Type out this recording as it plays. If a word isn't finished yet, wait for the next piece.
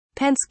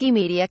Penske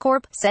Media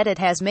Corp, said it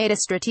has made a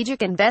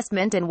strategic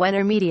investment in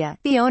Wenner Media,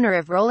 the owner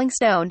of Rolling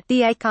Stone,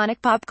 the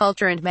iconic pop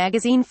culture and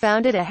magazine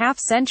founded a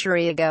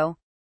half-century ago.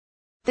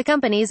 The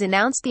companies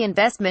announced the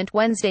investment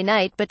Wednesday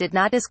night but did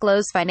not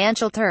disclose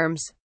financial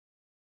terms.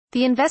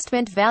 The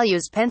investment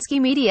values Penske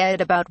Media at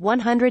about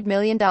 $100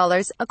 million,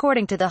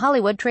 according to the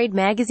Hollywood trade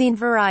magazine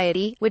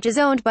Variety, which is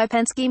owned by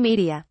Penske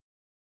Media.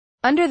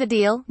 Under the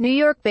deal, New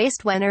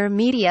York-based Wenner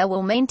Media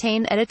will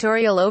maintain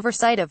editorial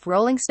oversight of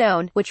Rolling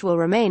Stone, which will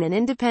remain an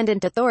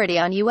independent authority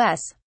on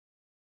U.S.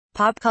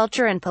 pop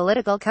culture and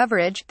political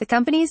coverage, the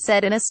companies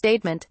said in a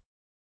statement.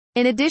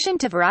 In addition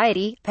to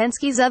Variety,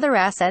 Penske's other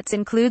assets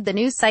include the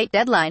news site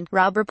Deadline,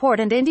 Robb Report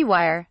and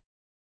IndieWire.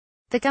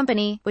 The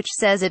company, which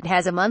says it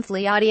has a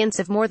monthly audience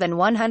of more than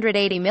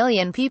 180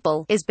 million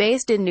people, is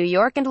based in New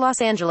York and Los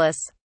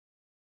Angeles.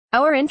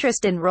 Our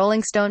interest in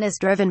Rolling Stone is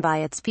driven by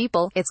its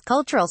people, its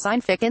cultural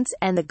significance,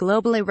 and the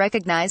globally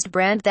recognized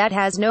brand that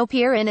has no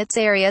peer in its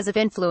areas of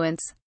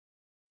influence.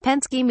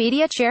 Penske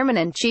Media Chairman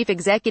and Chief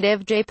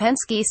Executive Jay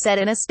Penske said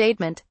in a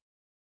statement.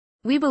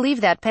 We believe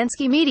that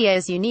Penske Media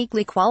is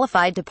uniquely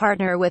qualified to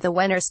partner with the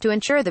Wenners to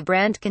ensure the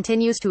brand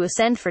continues to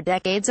ascend for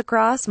decades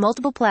across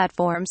multiple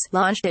platforms.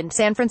 Launched in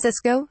San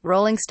Francisco,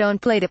 Rolling Stone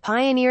played a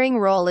pioneering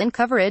role in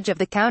coverage of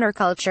the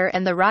counterculture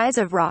and the rise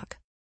of rock.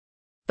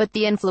 But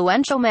the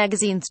influential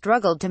magazine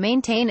struggled to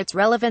maintain its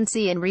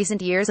relevancy in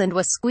recent years and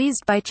was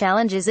squeezed by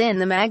challenges in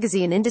the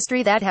magazine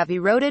industry that have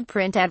eroded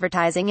print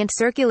advertising and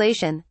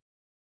circulation.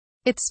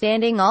 Its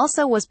standing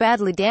also was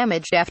badly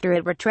damaged after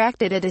it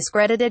retracted a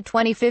discredited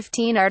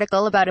 2015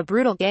 article about a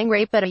brutal gang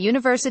rape at a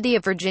University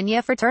of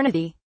Virginia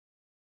fraternity.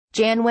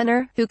 Jan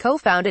Wenner, who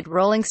co-founded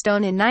Rolling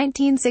Stone in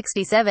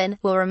 1967,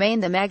 will remain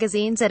the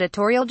magazine's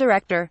editorial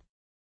director.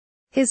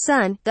 His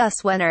son,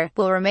 Gus Wenner,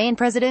 will remain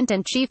president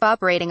and chief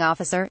operating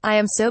officer. I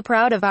am so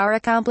proud of our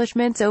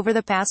accomplishments over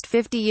the past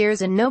 50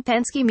 years and know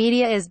Penske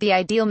Media is the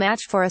ideal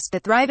match for us to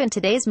thrive in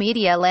today's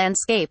media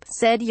landscape,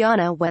 said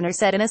Jana. Wenner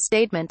said in a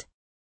statement.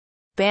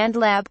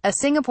 BandLab, a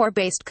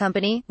Singapore-based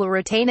company, will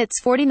retain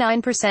its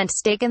 49%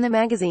 stake in the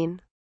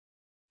magazine.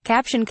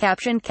 Caption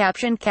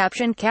updates,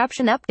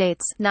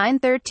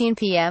 9:13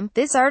 p.m.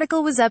 This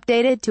article was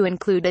updated to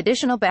include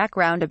additional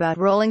background about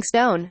Rolling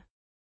Stone.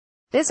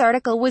 This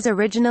article was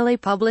originally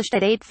published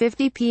at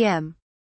 8:50 p.m.